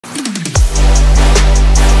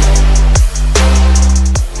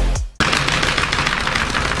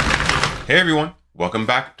Hey everyone, welcome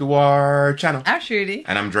back to our channel. I'm Shruti.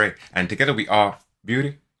 And I'm Dre. And together we are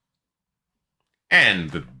Beauty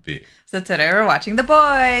and the Big. So today we're watching The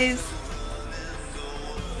Boys.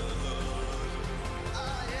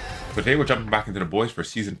 Today we're jumping back into The Boys for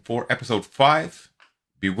season 4, episode 5.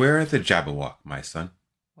 Beware the Jabberwock, my son.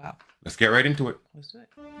 Wow. Let's get right into it. Let's do it.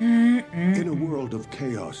 In a world of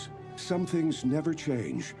chaos, some things never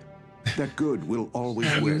change. That good will always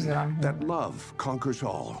win. That love conquers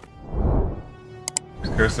all.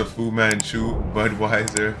 Curse of Fu Manchu,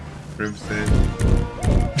 Budweiser, Crimson.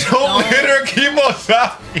 Don't hit her,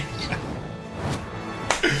 Kimosabi!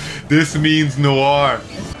 This means noir.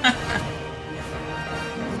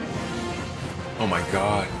 Oh my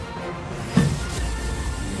god.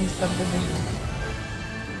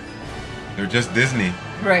 They're just Disney.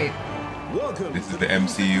 Right. Welcome. This is the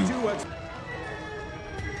MCU.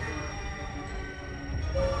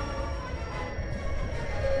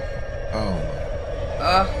 Oh my.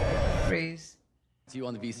 Freeze. See you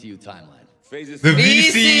on the VCU timeline. The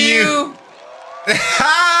VCU.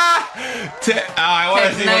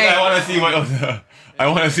 I want to see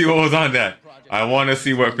what was on that. I want to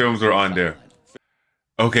see what films were on there.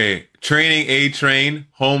 Okay, Training A Train,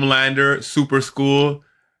 Homelander, Super School,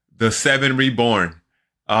 The Seven Reborn,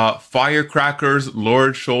 Firecrackers,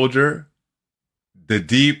 Lord Soldier, The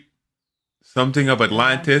Deep, something of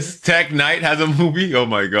Atlantis. Tech Knight has a movie. Oh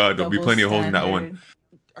my god, there'll be plenty of holes in that one.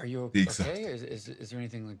 Are you okay? Is there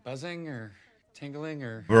anything like buzzing or tingling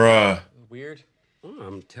or weird? Oh,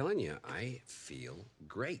 I'm telling you, I feel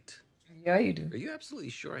great. Yeah, you do. Are you absolutely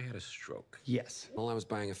sure I had a stroke? Yes. Well, I was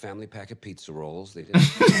buying a family pack of pizza rolls. They didn't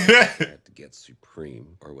I had to get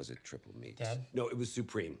Supreme, or was it triple meat? Dad? No, it was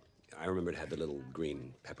Supreme. I remember it had the little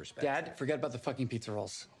green pepper speck. Dad, forget about the fucking pizza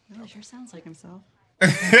rolls. Well, it sure sounds like himself.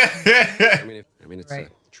 I mean, it's a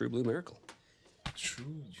true blue miracle.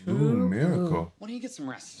 True miracle. Why don't you get some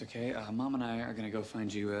rest, okay? Mom and I are gonna go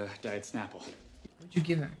find you a Diet Snapple. What'd you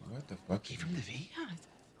give him? What the fuck? From the V? Yeah,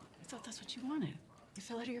 I thought that's what you wanted. You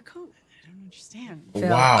fell out of your coat. I don't understand. Fell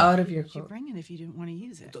Wow. out of your What'd you coat. bring it if you didn't want to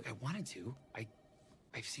use it? Look, I wanted to.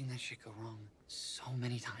 I've seen that shit go wrong so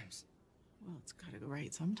many times. Well, it's got to go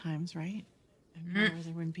right sometimes, right? And otherwise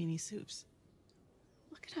there wouldn't be any soups.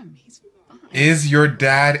 Look at him. He's fine. Is your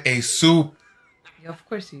dad a soup? Yeah, of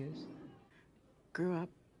course he is. Grew up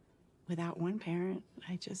without one parent.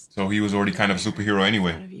 I just... So he was already kind of a superhero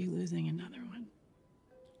anyway. Thought of you losing another one.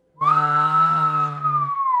 Wow.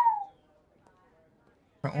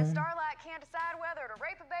 And Starlight can't decide whether to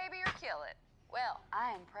rape a baby or kill it. Well,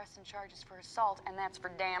 I am pressing charges for assault, and that's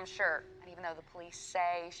for damn sure. And even though the police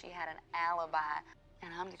say she had an alibi,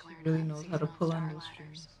 and I'm declaring Really knows how to hunting pull on on those Starlighters.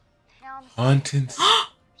 strings. Now on the Hunting.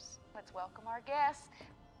 let's welcome our guest,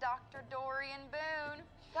 Dr. Dorian Boone.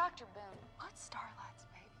 Dr. Boone, what Starlight's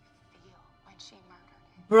baby feel when she murdered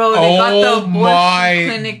him? Bro, they got the Oh abortion my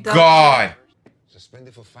clinic doctor. god.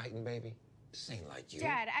 Suspended for fighting, baby? This ain't like you.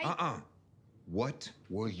 Dad, What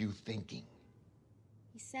were you thinking?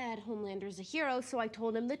 He said Homelander's a hero, so I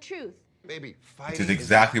told him the truth. Baby, fighting This is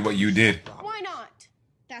exactly what you did. Why not?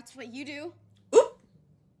 That's what you do. Oop.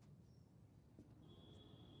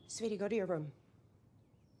 Sweetie, go to your room.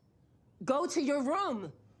 Go to your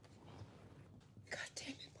room! God damn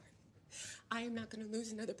it, Martin. I am not gonna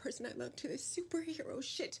lose another person I love to this superhero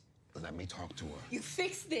shit. Let me talk to her. You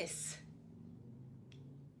fix this.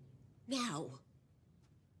 Now.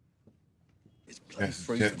 Yes,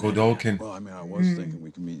 Godolkin. Well, I mean, I was thinking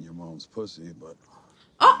we could meet in your mom's pussy, but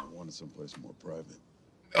Oh. I wanted someplace more private.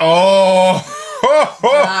 Oh!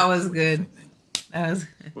 That was good. That was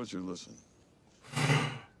But you're listening.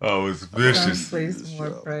 Oh, it was vicious. someplace more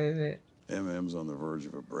private. MM's on the verge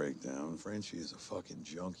of a breakdown. Frenchie is a fucking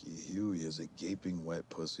junkie. Huey is a gaping wet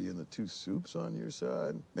pussy, and the two soups on your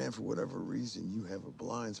side. Man, for whatever reason, you have a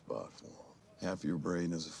blind spot for them. Half your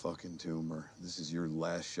brain is a fucking tumor. This is your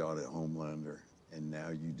last shot at Homelander, and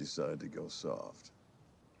now you decide to go soft.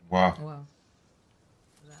 Wow. Wow.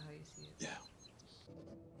 Is that how you see it? Yeah.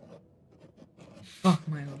 Fuck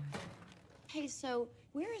my life. Hey, so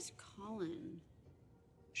where is Colin?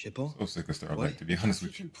 Shippo? So sick of Starlight, to be honest He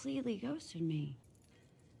with you. completely ghosted me.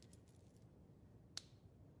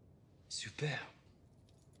 Super.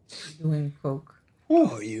 Doing coke.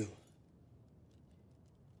 How are you?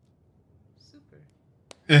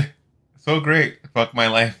 Super. So great. Fuck my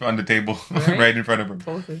life on the table right in front of him.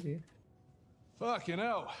 Both of you. Fucking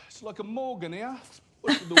hell. It's like a Morgan here.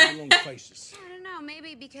 What's with all the long faces? I don't know,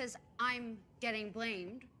 maybe because I'm getting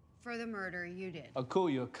blamed for the murder you did. I'll call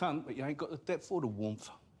you a cunt, but you ain't got the depth or the warmth.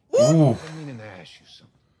 Ooh. I'm meaning to ask you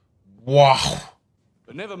something. Wow.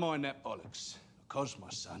 But never mind that bollocks. Because, my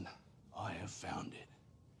son, I have found it.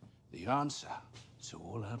 The answer to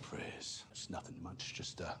all our prayers. It's nothing much,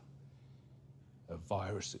 just a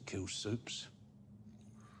virus that kills soups.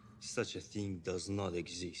 Such a thing does not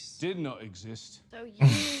exist. Did not exist. So you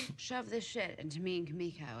shove this shit into me and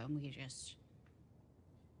Kamiko and we just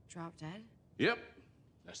drop dead? Yep,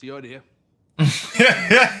 that's the idea.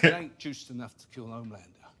 It ain't juiced enough to kill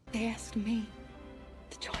Homelander. They asked me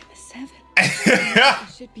to join the Seven. I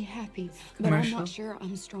should be happy, but I'm not sure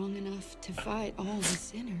I'm strong enough to fight all the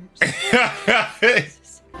sinners.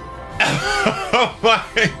 Oh my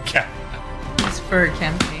god. It's for a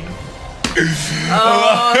campaign.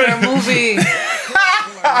 Oh, their movie.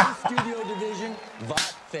 Studio division,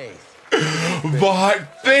 Vought Faith.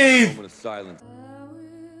 Vought Faith. Moment of silence.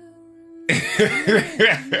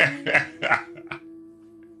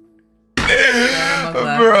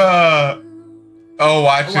 Bruh. Oh,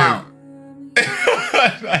 watch him.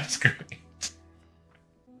 That's great.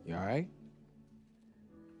 You all right?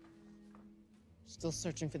 Still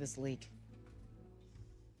searching for this leak.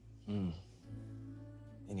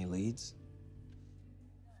 Any leads?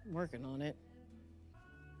 Working on it.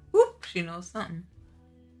 Whoop, she knows something.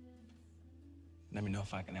 Let me know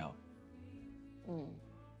if I can help.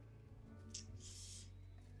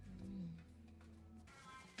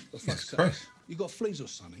 The fuck's that? You got fleas or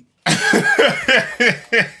something?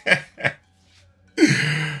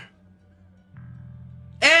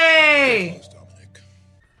 Hey!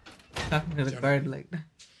 Talking to the guard like that.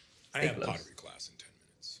 I have pottery class in 10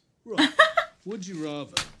 minutes. Right. Would you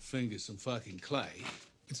rather finger some fucking clay?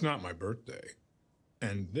 It's not my birthday.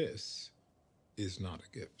 And this is not a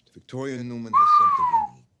gift. Victoria Newman has something we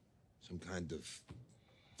need. Some kind of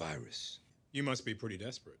virus. You must be pretty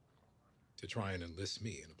desperate to try and enlist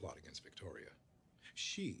me in a plot against Victoria.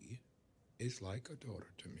 She is like a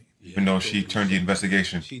daughter to me. Even though she turned the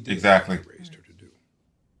investigation. Exactly. What I raised her to do.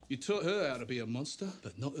 You taught her how to be a monster,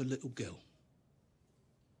 but not a little girl.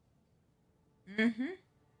 Mm-hmm.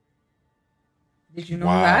 Did you know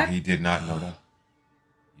wow, that? He did not know that.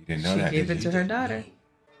 You didn't know she that. She gave it to her daughter.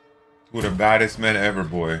 Two of the baddest men ever,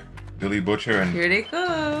 boy. Billy Butcher and here they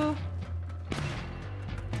go.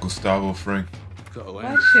 Gustavo Fring.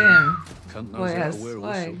 Watch him. Boy has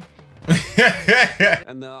swag.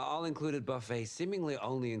 And the all-included buffet seemingly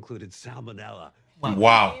only included salmonella.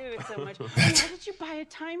 Wow. So much. Why did you buy a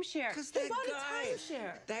timeshare? Because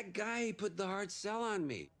that guy put the hard sell on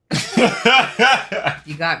me.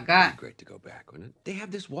 You got. Great to go back, wouldn't it? They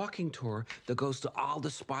have this walking tour that goes to all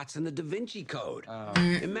the spots in the Da Vinci Code.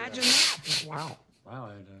 Imagine that. Wow.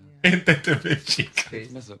 In the Da Vinci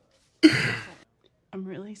Code. Miss it. I'm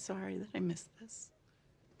really sorry that I missed this.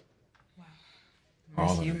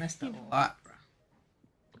 Wow. You missed a lot, bro.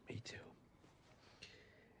 Me too.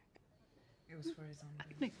 It was for his own. I'm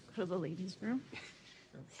gonna go to the ladies' room.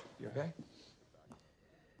 You okay?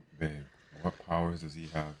 Babe, what powers does he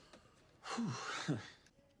have?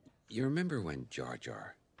 You remember when Jar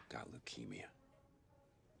Jar got leukemia?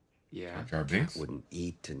 Yeah. Jar Jar Binks? Wouldn't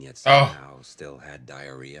eat and yet somehow still had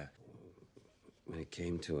diarrhea. When it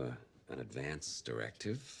came to an advance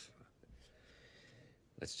directive,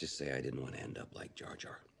 let's just say I didn't want to end up like Jar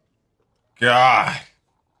Jar. God.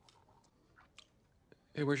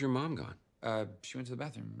 Hey, where's your mom gone? She went to the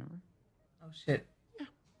bathroom, remember? Oh, shit.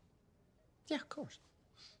 Yeah, of course.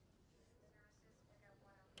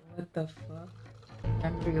 What the fuck?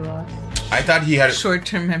 Memory loss. I thought he had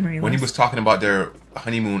short-term memory loss. When he was talking about their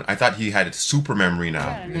honeymoon, I thought he had a super memory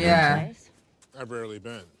now. Yeah. I've rarely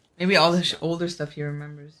been. Maybe all the older stuff he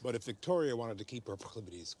remembers. But if Victoria wanted to keep her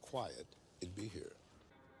proclivities quiet, it'd be here.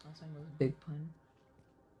 Also, was a big pun.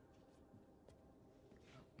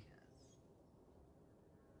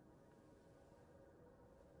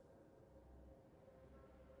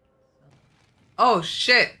 Oh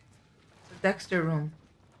shit! The Dexter room.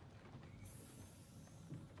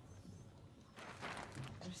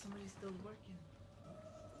 There's somebody still working.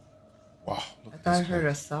 Wow. I thought I heard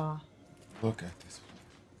a saw. Look at this.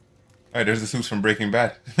 Alright, there's the suits from Breaking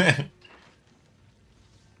Bad.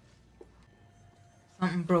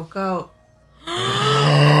 Something broke out.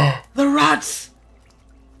 The rats!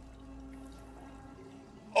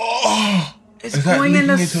 Oh! It's going in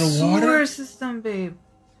the sewer system, babe.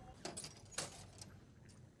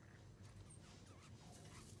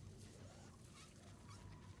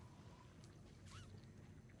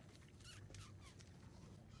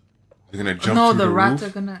 They're gonna jump no, through the the rats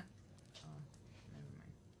roof? are gonna.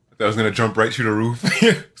 I was gonna jump right through the roof.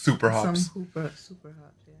 Super hops. Some super hops,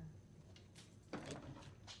 yeah.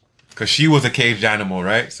 Cause she was a caged animal,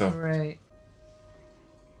 right? So. Right.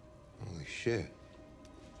 Holy shit.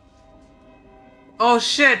 Oh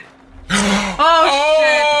shit!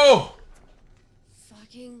 Oh shit!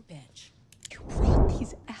 Fucking bitch.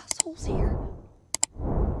 assholes here.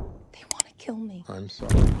 They want to kill me. I'm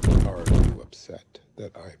sorry. Are you upset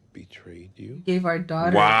that I betrayed you? Gave our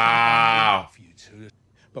daughter. Wow.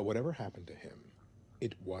 But whatever happened to him,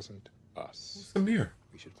 it wasn't us. Samir.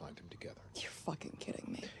 We should find him together. You're fucking kidding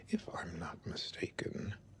me. If I'm not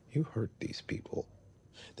mistaken, you hurt these people.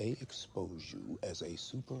 They expose you as a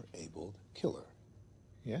super-abled killer.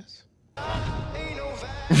 Yes? About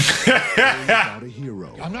a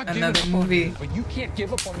hero. I'm not Another movie. But you can't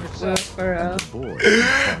give up on Will yourself. Ferrell. Boy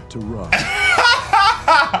taught to run.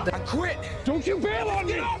 I quit. Don't you bail on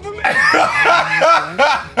me. Get off of me.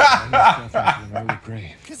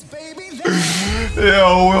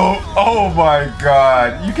 Yo, Will. Oh my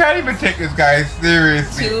God. You can't even take this guy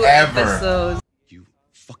seriously 2 ever. episodes. You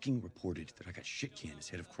fucking reported that I got shit canned as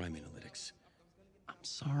head of crime analytics. I'm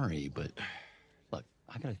sorry, but look,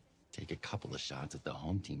 I gotta take a couple of shots at the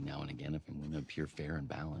home team now and again if I'm gonna appear fair and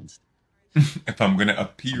balanced. If I'm gonna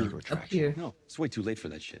appear. No, it's way too late for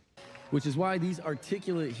that shit. Which is why these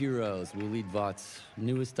articulate heroes will lead VOT's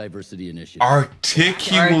newest diversity initiative.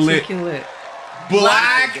 Articulate.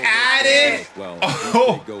 Black addict. Well,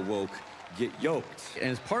 Oh. go woke, get yoked.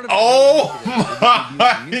 And as part of Oh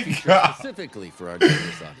my God. specifically for our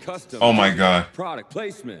diverse audience. Custom. Oh my God. Product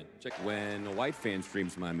placement. Check when a white fan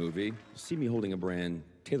streams my movie, you'll see me holding a brand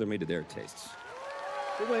tailor-made to their tastes.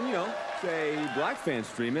 But when, say black fans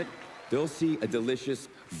stream it, they'll see a delicious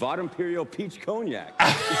Vod Imperial Peach Cognac.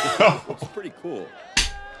 It's pretty cool.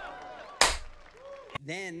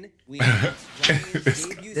 Then we announced Ryan's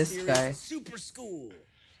debut This series, guy. Super School.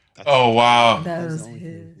 Oh wow. That was the only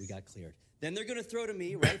thing we got cleared. Then they're gonna throw to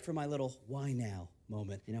me right for my little why now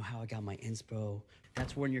moment. You know how I got my inspo?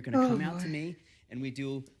 That's when you're gonna come out to me and we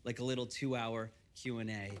do like a little 2-hour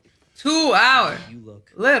Q&A. 2 hours. You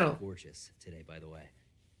look Little. gorgeous today, by the way.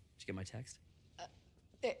 Did you get my text?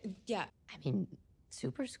 Yeah. I mean,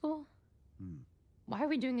 Super School? Why are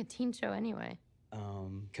we doing a teen show anyway?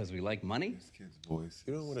 Because we like money. This kid's voice.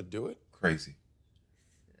 You don't want to do it? Crazy.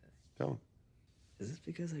 Don't. Is this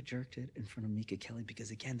because I jerked it in front of Mika Kelly? Because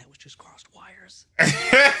again, that was just crossed wires.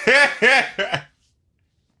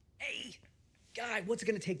 Hey, guy, what's it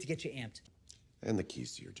gonna take to get you amped? And the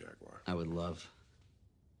keys to your Jaguar. I would love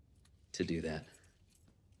to do that.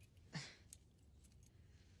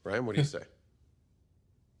 Ryan, what do you say?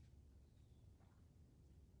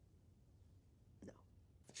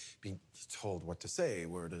 Being told what to say,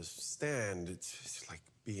 where to stand, it's like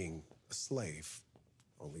being a slave,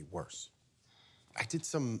 only worse. I did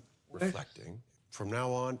some reflecting. From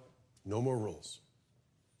now on, no more rules.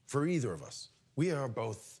 For either of us. We are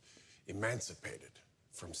both emancipated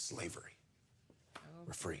from slavery.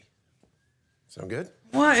 We're free. Sound good?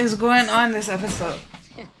 What is going on this episode?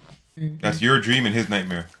 That's your dream and his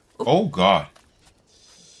nightmare. Oh God.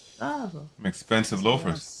 Oh. Some expensive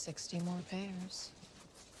loafers. 60 more pairs.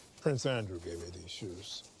 Prince Andrew gave me these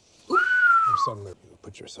shoes. And suddenly you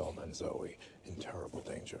put yourself and Zoe in terrible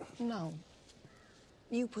danger. No.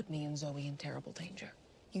 You put me and Zoe in terrible danger.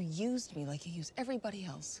 You used me like you use everybody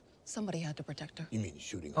else. Somebody had to protect her. You mean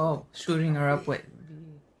shooting her? Oh, shooting her up with.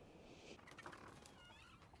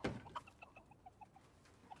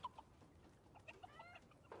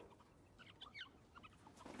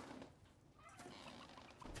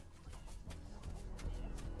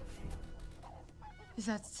 Is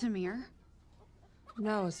that Samir?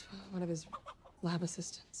 No, it's one of his lab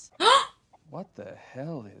assistants. What the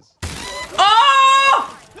hell is...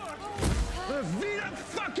 Oh! Beat up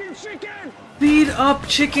fucking chicken! Beat up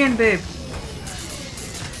chicken, babe.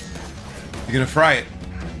 You're gonna fry it.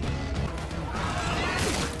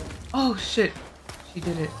 Oh shit. She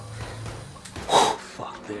did it.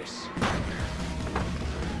 Fuck this.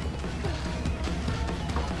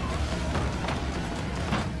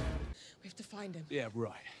 We have to find him. Yeah,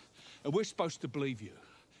 right. And we're supposed to believe you.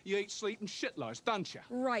 You eat, sleep, and shit lies, don't you?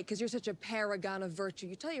 Right, because you're such a paragon of virtue.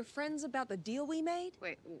 You tell your friends about the deal we made?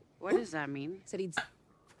 Wait, what does that mean? Said he'd...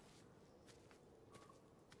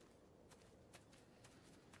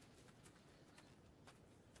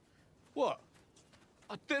 What?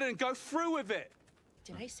 I didn't go through with it.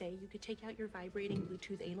 Did I say you could take out your vibrating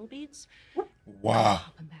Bluetooth anal beads? Wow.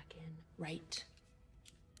 Pop them back in right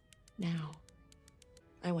now.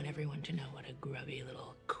 I want everyone to know what a grubby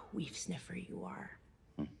little queef sniffer you are.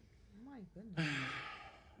 Oh my goodness.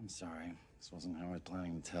 I'm sorry. This wasn't how I was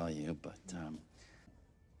planning to tell you, but,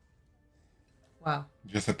 Wow.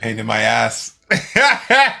 Just a pain in my ass.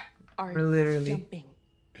 Are literally jumping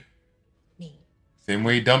me. Same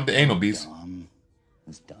way you dumped the anal beads.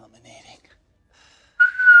 was dominating.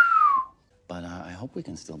 But I hope we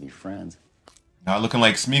can still be friends. Not looking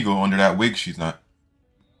like Smeagol under that wig she's not.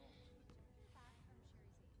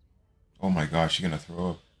 god, she's gonna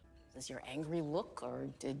throw up. Is this your angry look, or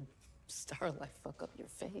did Starlight fuck up your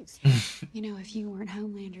face? You know, if you weren't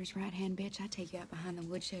Homelander's right-hand bitch, I'd take you out behind the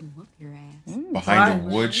woodshed and whoop your ass. Behind the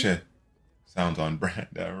woodshed. Sounds on brand,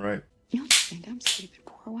 that right? You don't think I'm stupid,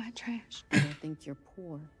 poor white trash. I don't think you're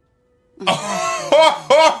poor.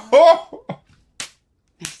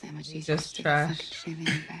 Makes that much easier. Just trash. Shaving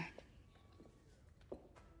your back.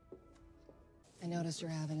 I noticed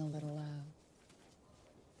you're having a little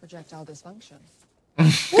projectile dysfunction.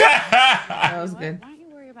 That was good. Why don't you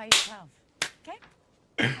worry about yourself? Okay?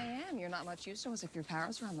 I am. You're not much use to us if your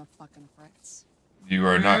parents are on the fucking frets. You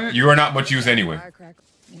are not much use anyway. Firecracker.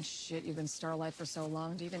 I mean, shit, you've been Starlight for so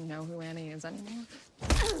long. Do you even know who Annie is anymore?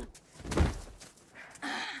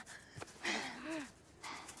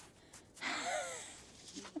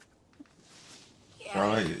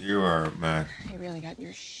 Starlight, you are mad. You really got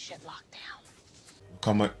your shit locked down.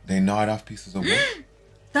 Come on, they gnawed off pieces of wood.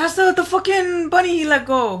 That's the fucking bunny he let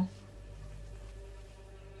go.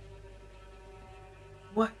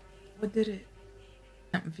 What? What did it?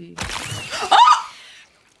 MV. Oh!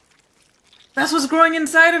 That's what's growing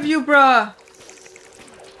inside of you, bruh.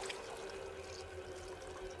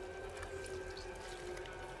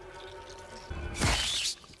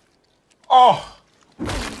 Oh! Is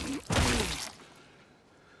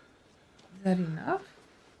that enough?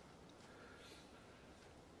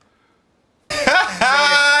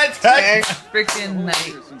 Freaking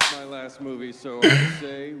night. Since my last movie, so I would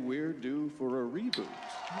say we're due for a reboot.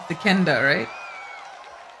 The Kenda, right?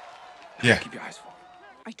 Yeah. Keep your eyes full.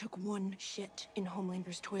 I took one shit in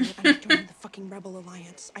Homelander's toilet and I joined the fucking Rebel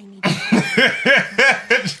Alliance. I need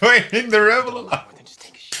joining the Rebel Alliance. Then just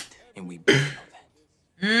take a shit, and we both know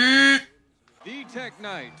that. D-Tech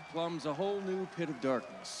Night plumbs a whole new pit of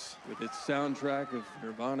darkness with its soundtrack of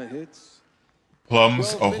Nirvana hits.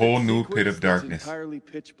 Plums a whole new pit of darkness. Entirely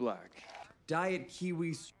pitch black. Diet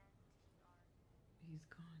kiwis. He's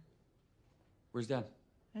gone. Where's Dad?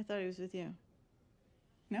 I thought he was with you.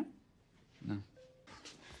 No? No.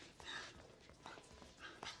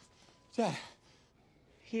 Dad.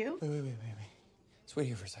 Hugh? Wait. Let's wait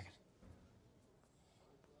here for a second.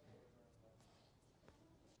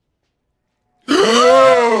 How'd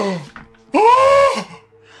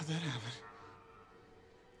that happen?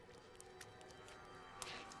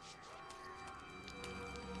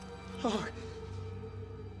 Oh.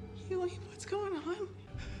 Huey, what's going on?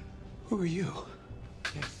 Who are you?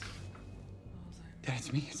 Dad,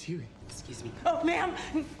 it's me. It's Huey. Excuse me. Oh, ma'am!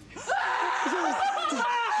 Oh my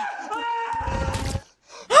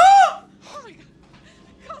god!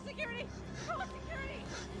 Call security! Call security!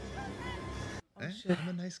 Shit. I'm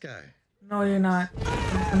a nice guy. No, you're not.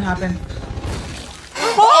 What's gonna happen?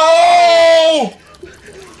 Oh!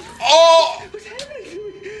 Oh!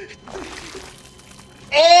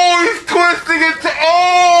 Oh, he's twisting it to.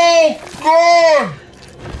 Oh, God!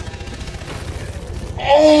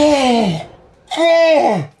 Oh,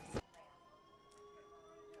 God!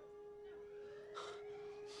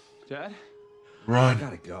 Dad? Run. I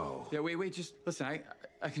gotta go. Yeah, wait. Just listen.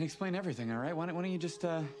 I can explain everything. All right. Why don't you just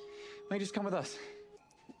come with us?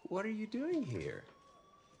 What are you doing here?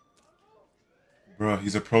 Bruh,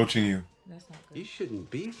 he's approaching you. That's not good. You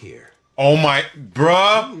shouldn't be here. Oh my,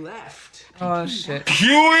 bruh. You left. Oh shit.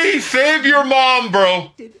 Huey, save your mom,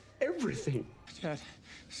 bro. Did everything. Dad,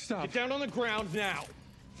 stop. Get down on the ground now.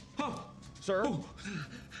 Oh, sir. Oh.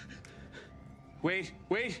 Wait.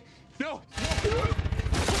 No.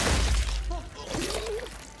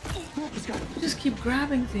 Just keep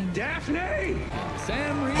grabbing things. Daphne!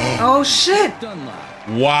 Sam Reed. Oh shit!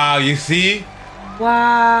 Wow, you see?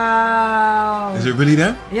 Wow. Is it really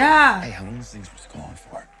them? Yeah. Hey, how long these things was going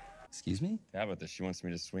for? Excuse me? How about this? She wants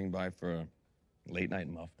me to swing by for a late night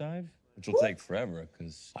muff dive, which will take forever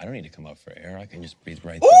because I don't need to come up for air. I can just breathe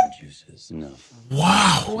right through the juices. Enough.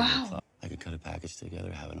 Wow. I could cut a package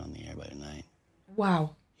together, have it on the air by tonight.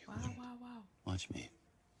 Wow. Watch me.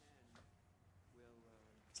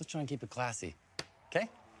 Let's try and keep it classy, okay?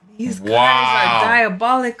 These guys are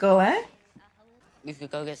diabolical, eh? We could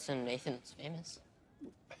go get some Nathan's Famous.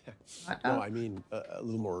 No, I mean a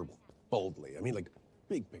little more boldly. I mean, like,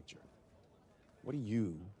 big picture. What do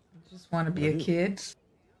you just want to be a kid?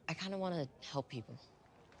 I kind of want to help people.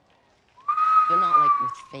 But not like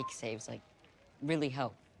with fake saves, like really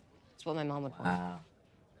help. That's what my mom would want.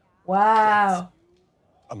 Wow.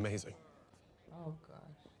 Amazing. Oh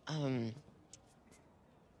gosh.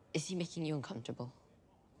 Is he making you uncomfortable?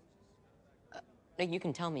 No, you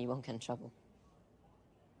can tell me, you won't get in trouble.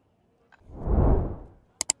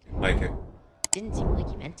 Like it. Didn't seem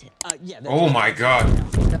like you meant it. Yeah. Oh my God.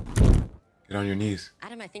 Get on your knees.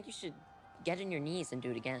 Adam, I think you should get on your knees and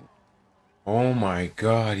do it again. Oh my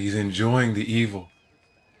God, he's enjoying the evil.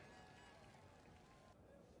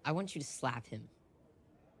 I want you to slap him.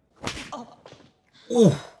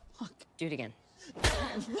 Ooh. Do it again.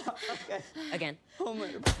 Okay. Again. Oh my,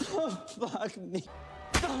 fuck me.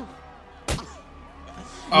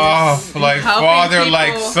 Oh, like Helping father, people.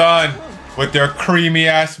 like son, with their creamy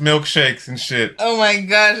ass milkshakes and shit. Oh my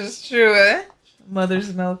gosh, it's true, eh?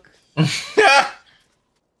 Mother's milk.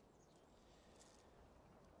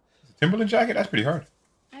 Timberland jacket? That's pretty hard.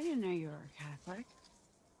 I didn't know you were a Catholic.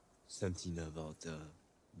 Something about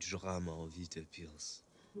drama of it appeals.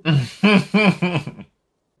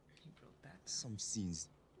 Some scenes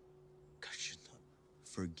God should not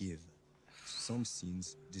forgive. Some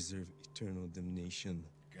scenes deserve eternal damnation.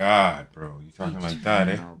 God, bro, you talking like that,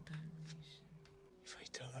 eh? If I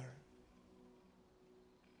tell her,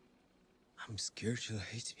 I'm scared she'll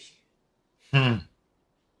hate me.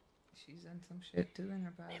 She's done some shit too in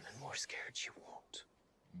her past. Even more scared she won't.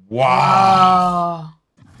 Wow.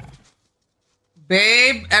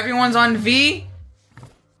 Babe, everyone's on V.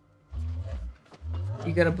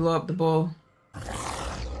 You gotta blow up the bowl.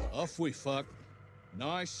 Off we fuck.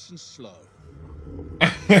 Nice and slow. What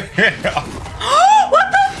the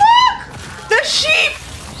fuck? The sheep!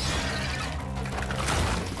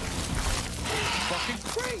 Fucking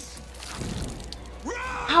crazy.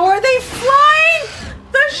 How are they flying?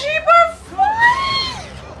 The sheep are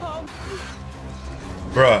flying!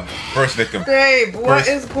 Bruh, first victim. Babe, what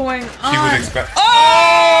is going on? She was expecting.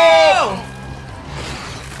 Oh!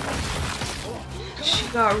 She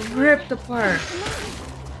got ripped apart.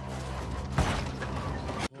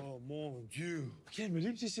 Oh, mon Dieu. I can't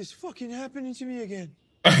believe this is fucking happening to me again.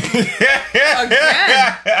 Again?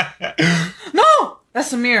 No!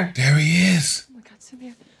 That's Samir. There he is. Oh my God,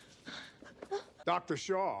 Samir. Dr.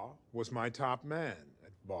 Shaw was my top man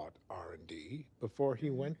at Bought R&D before he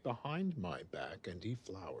went behind my back and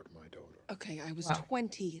deflowered my daughter. Okay, I was Wow.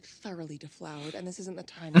 20, thoroughly deflowered, and this isn't the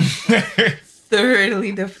time.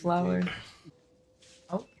 Thoroughly deflowered.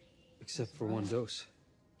 Oh. Except for one dose.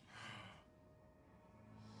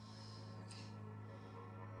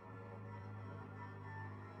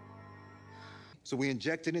 So we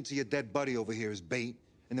inject it into your dead buddy over here as bait,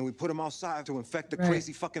 and then we put him outside to infect the Right.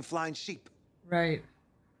 crazy fucking flying sheep. Right.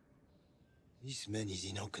 This man is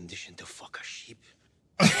in no condition to fuck a sheep.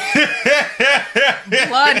 Blood,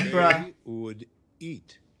 bruh. They would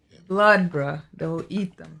eat him. Blood, bruh. They'll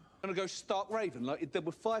eat them. I'm gonna go stark raving like you did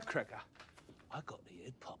with Firecracker. I got the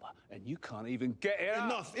head popper, and you can't even get it up.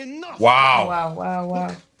 Enough, enough! Wow. Wow, wow,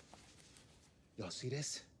 wow. Y'all see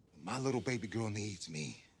this? My little baby girl needs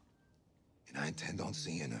me, and I intend on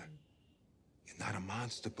seeing her. You're not a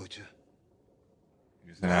monster, Butcher.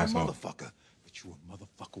 You're just an Not a asshole. motherfucker, but you a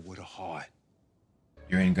motherfucker with a heart.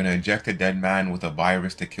 You ain't gonna inject a dead man with a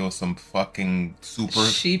virus to kill some fucking super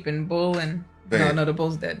Sheep and bull and... Babe. No, the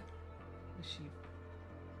bull's dead. The sheep.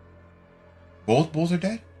 Both bulls are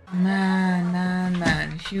dead?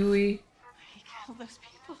 Man. Huey. Kill those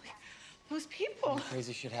people. Those people.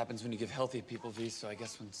 Crazy shit happens when you give healthy people V, so I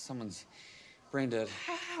guess when someone's brain dead.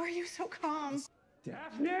 How are you so calm?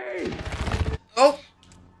 Daphne! Oh!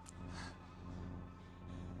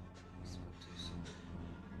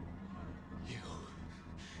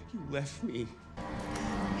 You left me.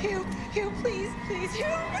 Hugh, please, Hugh, please.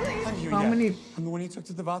 I'm Huey. How many... I'm the one you took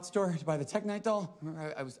to the Vought store to buy the Tech Night doll.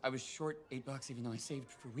 Remember, I was short $8 even though I saved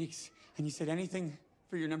for weeks. And you said anything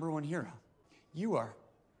for your #1 hero. You're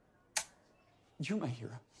my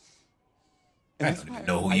hero. And I that's don't why even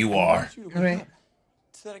know who you wanted are. you to wake Right. up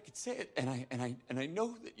so that I could say it, and I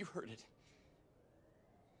know that you heard it.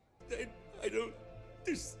 I don't.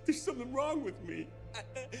 There's something wrong with me.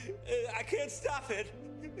 I can't stop it.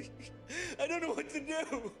 I don't know what to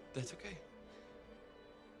do. That's okay.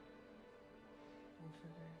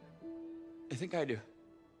 I think I do.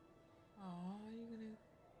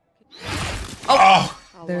 Oh!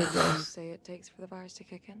 How There long it do you goes. say it takes for the virus to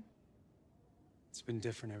kick in? It's been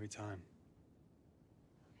different every time.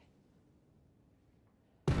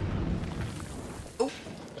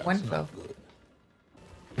 One fell.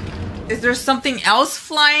 Is there something else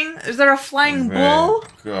flying? Is there a flying bull?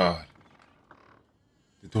 God.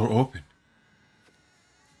 The door opened.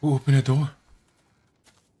 Who opened the door?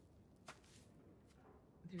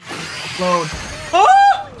 Explode.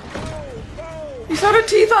 Oh! You saw the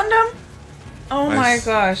teeth on them? Oh my Nice.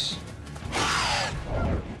 gosh.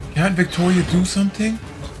 Can't Victoria do something?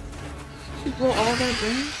 She blew all their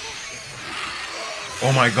brains?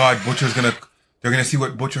 Oh my God, Butcher's gonna... They're gonna see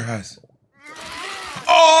what Butcher has.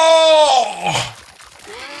 Oh!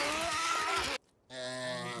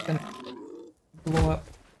 Gonna blow up.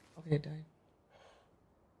 Okay, it died.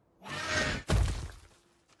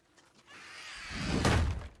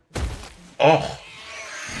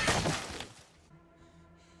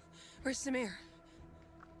 Where's Samir?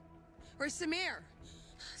 Where's Samir?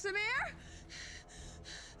 Samir?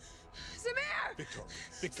 Samir!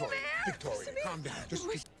 Victoria, Victoria, calm down.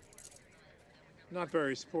 Just... Not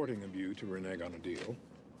very sporting of you to renege on a deal.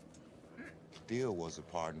 Deal was a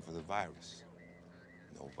pardon for the virus.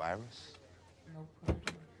 No virus,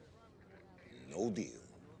 no deal.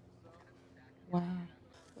 Wow.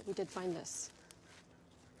 But we did find this.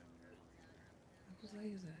 Whose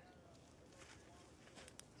leg is that?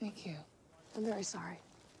 Thank you. I'm very sorry.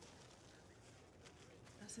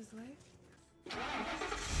 That's his leg?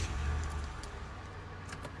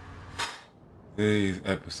 These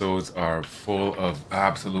episodes are full of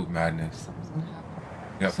absolute madness.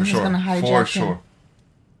 Yeah, for Someone's sure. gonna hijack For him. sure.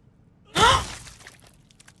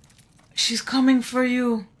 She's coming for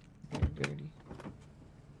you. Dirty.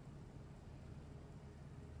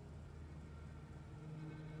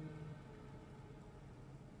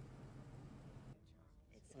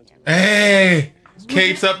 Hey!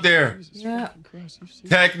 Kate's up there. Yeah.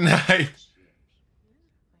 Tech Night.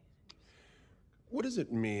 What does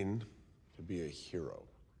it mean to be a hero?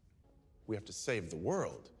 We have to save the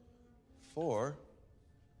world for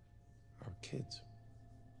our kids.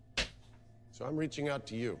 So I'm reaching out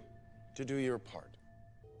to you to do your part.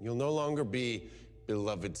 You'll no longer be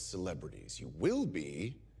beloved celebrities. You will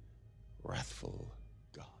be wrathful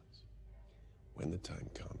gods when the time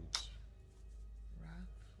comes.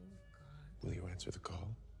 Will you answer the call?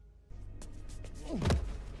 It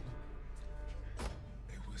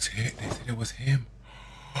was him. They said it was him.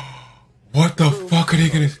 What the fuck are they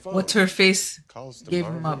gonna? What's her face? Gave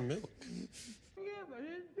him up.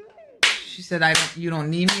 She said, you don't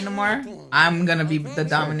need me no more. I'm gonna be the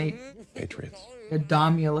dominate. Patriots. The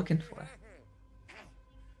dom you're looking for.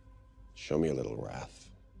 Show me a little wrath.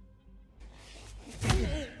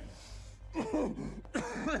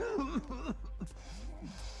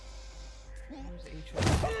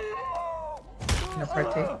 Gonna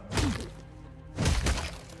partake.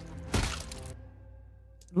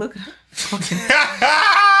 Look, fucking.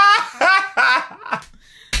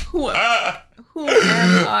 Who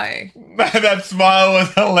am I? That smile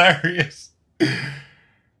was hilarious. Where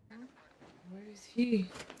is he?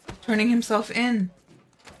 Turning himself in.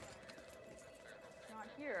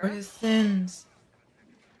 For his sins.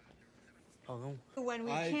 When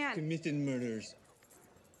we I've committed murders.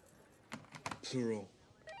 Plural.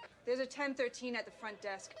 There's a 1013 at the front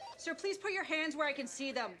desk. Sir, please put your hands where I can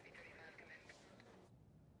see them.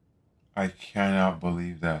 I cannot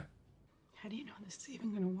believe that. How do you know this is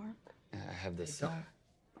even gonna work? I have this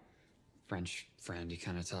French friend. He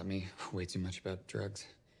kind of taught me way too much about drugs.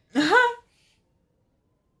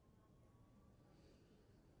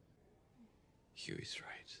 Huey's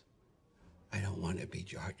right. I don't want to be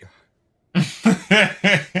Jar Jar.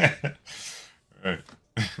 Right.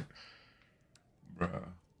 Bruh.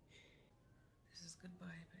 This is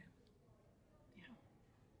goodbye, babe.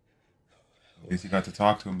 At least you got to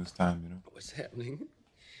talk to him this time, you know? What's happening?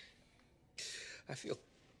 I feel...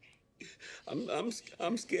 I'm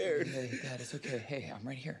scared. Hey, Dad, it's okay. Hey, I'm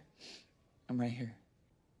right here. I'm right here.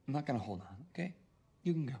 I'm not gonna hold on, okay?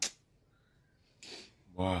 You can go.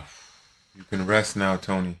 Wow. You can rest now,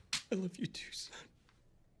 Tony. I love you too, son.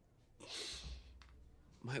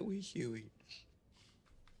 My wee Huey.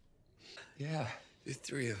 Yeah. The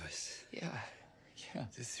three of us. Yeah. Yeah.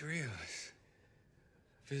 The three of us.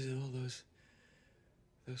 Visit all those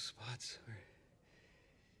spots where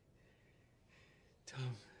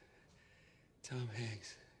Tom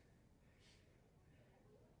Hanks.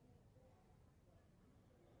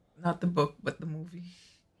 Not the book, but the movie.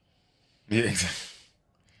 Yeah, exactly.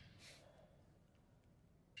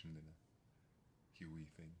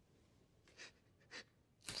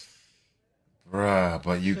 Bruh,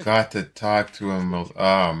 but you got to talk to him.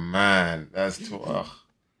 Oh, man. That's too...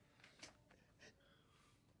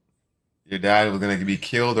 Your dad was going to be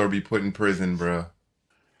killed or be put in prison, bruh.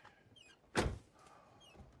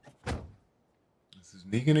 This is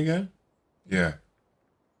Negan again? Yeah.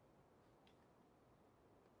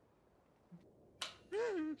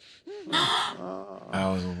 I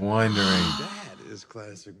was wondering. That is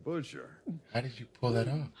classic Butcher. How did you pull that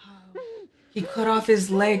off? He cut off his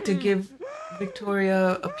leg to give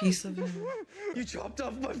Victoria a piece of him. You chopped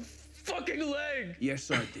off my fucking leg!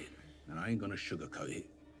 Yes, I did. And I ain't gonna sugarcoat it.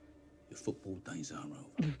 Your football days are over.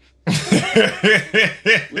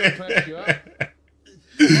 We'll patch you up.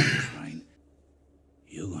 Right.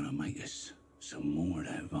 You're gonna make us some more of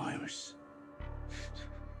that virus.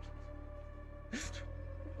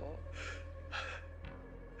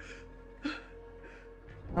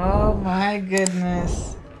 Oh my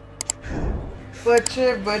goodness.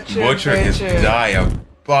 Butcher. Butcher is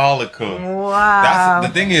diabolical. Wow. That's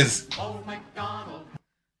the thing is.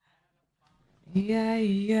 Yeah,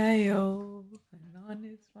 yo. And on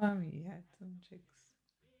his farm, he had some chicks.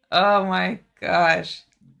 Oh my gosh.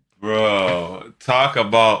 Bro, talk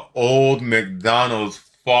about old McDonald's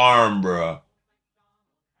farm, bro.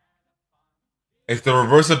 It's the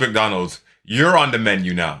reverse of McDonald's. You're on the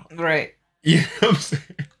menu now. Right. You know what I'm saying?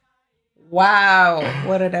 Wow.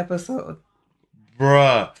 What an episode.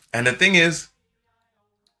 Bruh. And the thing is,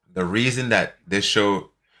 the reason that this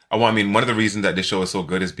show, one of the reasons that this show is so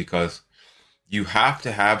good is because you have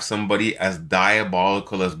to have somebody as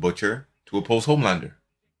diabolical as Butcher to oppose Homelander.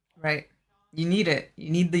 Right. You need it. You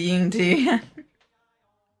need the yin to yang.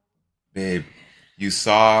 Babe, you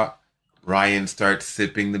saw Ryan start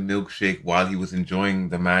sipping the milkshake while he was enjoying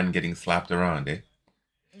the man getting slapped around, eh?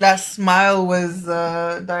 That smile was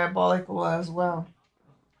diabolical as well.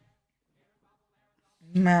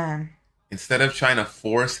 Man. Instead of trying to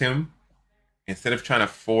force him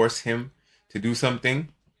to do something,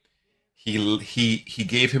 he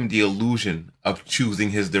gave him the illusion of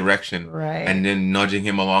choosing his direction, right, and then nudging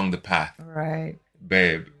him along the path. Right.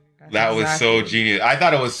 Babe, that was so genius. I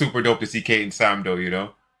thought it was super dope to see Kate and Sam though, you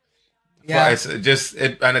know? Yeah. And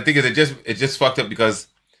the thing is, it just fucked up because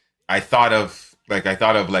I thought of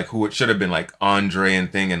like who it should have been, like Andre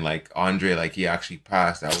and thing, and like Andre, like he actually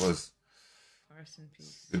passed. That was, rest in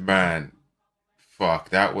peace. Man,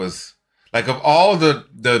 fuck. That was like, of all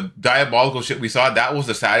the diabolical shit we saw, that was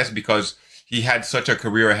the saddest because he had such a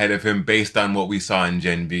career ahead of him based on what we saw in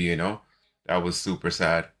Gen B, you know? That was super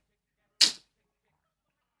sad. It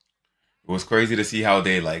was crazy to see how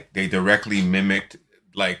they directly mimicked,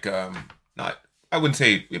 like, I wouldn't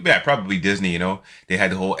say, yeah, probably Disney, you know? They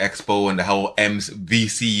had the whole Expo and the whole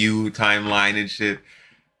VCU timeline and shit.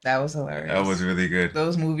 That was hilarious. That was really good.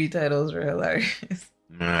 Those movie titles were hilarious.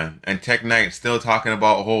 Man, and Tech Knight still talking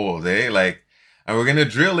about holes, eh? Like, and we're gonna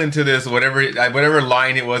drill into this, whatever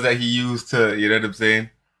line it was that he used to, you know what I'm saying?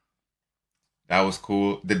 That was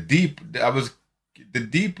cool. I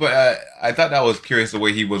thought that was curious the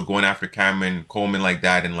way he was going after Cameron Coleman like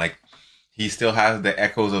that, and like he still has the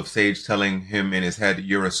echoes of Sage telling him in his head,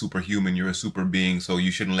 "You're a superhuman, you're a super being, so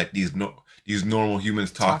you shouldn't let these normal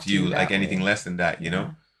humans talk to you like anything less than that," you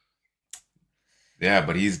know? Yeah,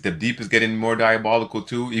 but the Deep is getting more diabolical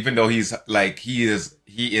too. Even though he's like he is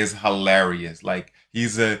hilarious. Like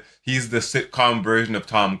he's the sitcom version of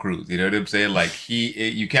Tom Cruise. You know what I'm saying? Like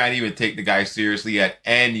you can't even take the guy seriously at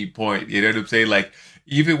any point. You know what I'm saying? Like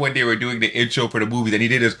even when they were doing the intro for the movie, and he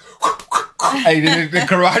did his and he did the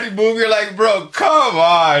karate move. You're like, bro, come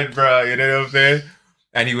on, bro. You know what I'm saying?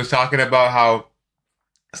 And he was talking about how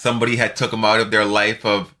somebody had took him out of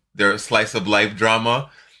their slice of life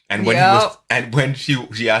drama. And when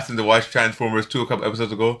she asked him to watch Transformers 2 a couple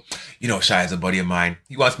episodes ago, you know, Shai is a buddy of mine.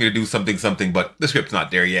 He wants me to do something, but the script's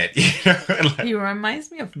not there yet. He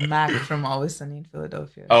reminds me of Mac from Always Sunny in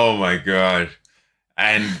Philadelphia. Oh my god!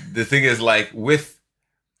 And the thing is, like with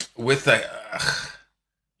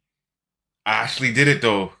Ashley did it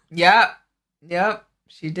though. Yep,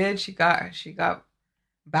 she did. She got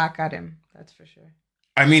back at him. That's for sure.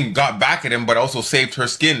 I mean, got back at him, but also saved her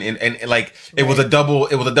skin, and like it was a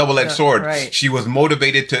double-edged sword. Right. She was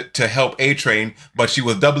motivated to help A-Train, but she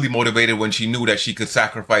was doubly motivated when she knew that she could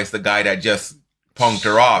sacrifice the guy that just punked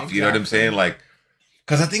her off. Exactly. You know what I'm saying? Like,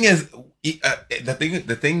 because the thing is,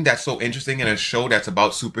 the thing that's so interesting in a show that's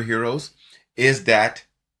about superheroes is that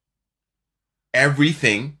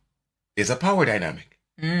everything is a power dynamic.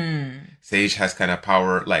 Sage has kind of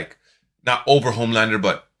power, like not over Homelander,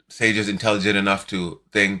 but Sage is intelligent enough to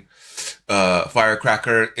think.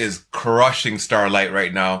 Firecracker is crushing Starlight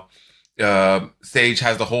right now. Sage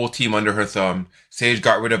has the whole team under her thumb. Sage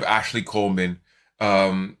got rid of Ashley Coleman.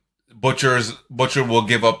 Butcher will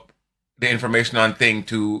give up the information on Thing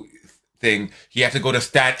to Thing. He has to go to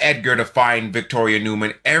Stan Edgar to find Victoria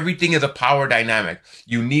Newman. Everything is a power dynamic.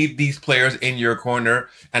 You need these players in your corner.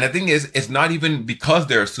 And the thing is, it's not even because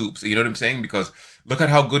they're soups. You know what I'm saying? Because look at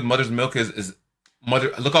how good Mother's Milk is.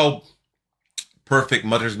 Look how perfect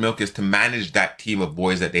Mother's Milk is to manage that team of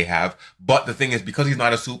boys that they have. But the thing is, because he's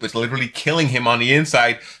not a soup, it's literally killing him on the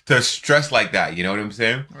inside to stress like that. You know what I'm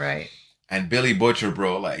saying? Right. And Billy Butcher,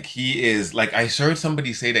 bro, like he is, like I heard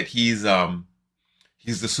somebody say that he's the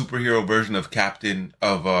superhero version of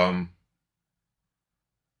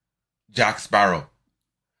Jack Sparrow.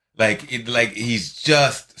 Like he's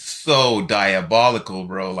just so diabolical,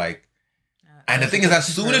 bro. Like. And the thing is, as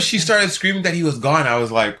soon as she started screaming that he was gone, I was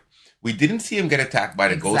like, we didn't see him get attacked by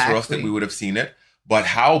the ghost, or else that we would have seen it. But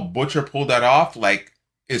how Butcher pulled that off, like,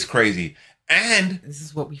 is crazy. And this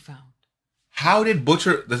is what we found. How did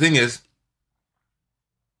Butcher... The thing is,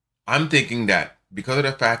 I'm thinking that because of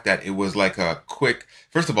the fact that it was like a quick,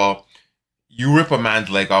 first of all, you rip a man's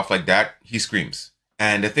leg off like that, he screams.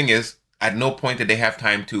 And the thing is, at no point did they have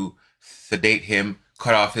time to sedate him,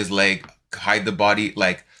 cut off his leg, hide the body.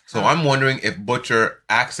 Like, so I'm wondering if Butcher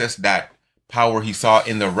accessed that power he saw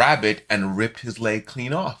in the rabbit and ripped his leg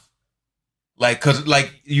clean off. Like, cause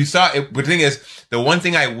like you saw it, but the thing is, the one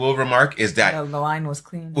thing I will remark is that the line was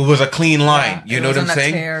clean. It was a clean line. Yeah, you know what I'm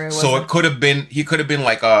saying? So it could have been, he could have been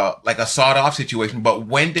like a sawed off situation, but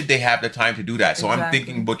when did they have the time to do that? So I'm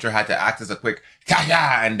thinking Butcher had to act as a quick,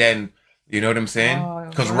 and then, you know what I'm saying?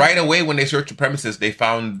 Because right away when they searched the premises, they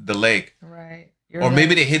found the leg. Right. Or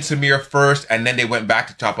maybe they hit Samir first and then they went back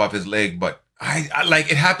to chop off his leg. But I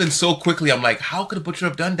like, it happened so quickly. I'm like, how could a Butcher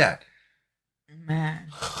have done that? Man.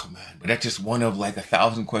 Oh, man. But that's just one of like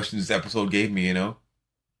 1,000 questions this episode gave me, you know?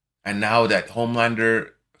 And now that Homelander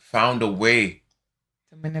found a way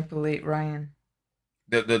to manipulate Ryan.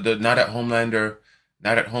 Now that Homelander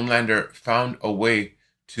found a way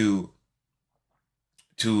to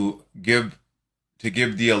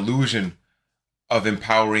give the illusion of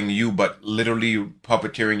empowering you, but literally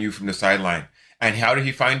puppeteering you from the sideline. And how did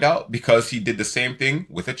he find out? Because he did the same thing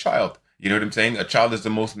with a child. You know what I'm saying? A child is the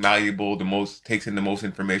most malleable, takes in the most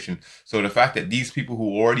information. So the fact that these people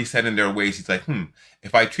who already set in their ways, he's like,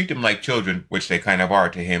 if I treat them like children, which they kind of are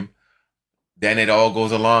to him, then it all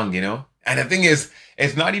goes along, you know? And the thing is,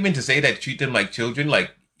 it's not even to say that treat them like children.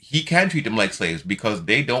 Like, he can treat them like slaves because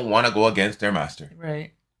they don't want to go against their master.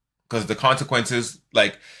 Right. Because the consequences,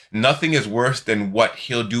 like, nothing is worse than what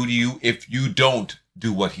he'll do to you if you don't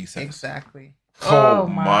do what he says. Exactly. Oh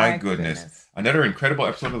my goodness. Another incredible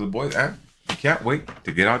episode of The Boys, and I can't wait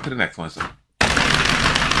to get on to the next one. So,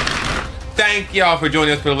 thank y'all for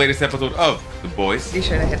joining us for the latest episode of The Boys. Be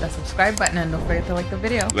sure to hit that subscribe button and don't forget to like the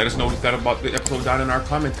video. Let us know what you thought about the episode down in our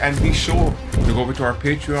comments, and be sure to go over to our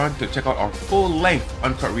Patreon to check out our full-length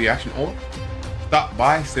uncut reaction, or stop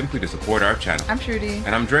by simply to support our channel. I'm Shruti.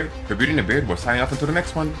 And I'm Dre. For Beauty and the Beard, we're signing off until the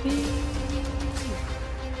next one. Peace.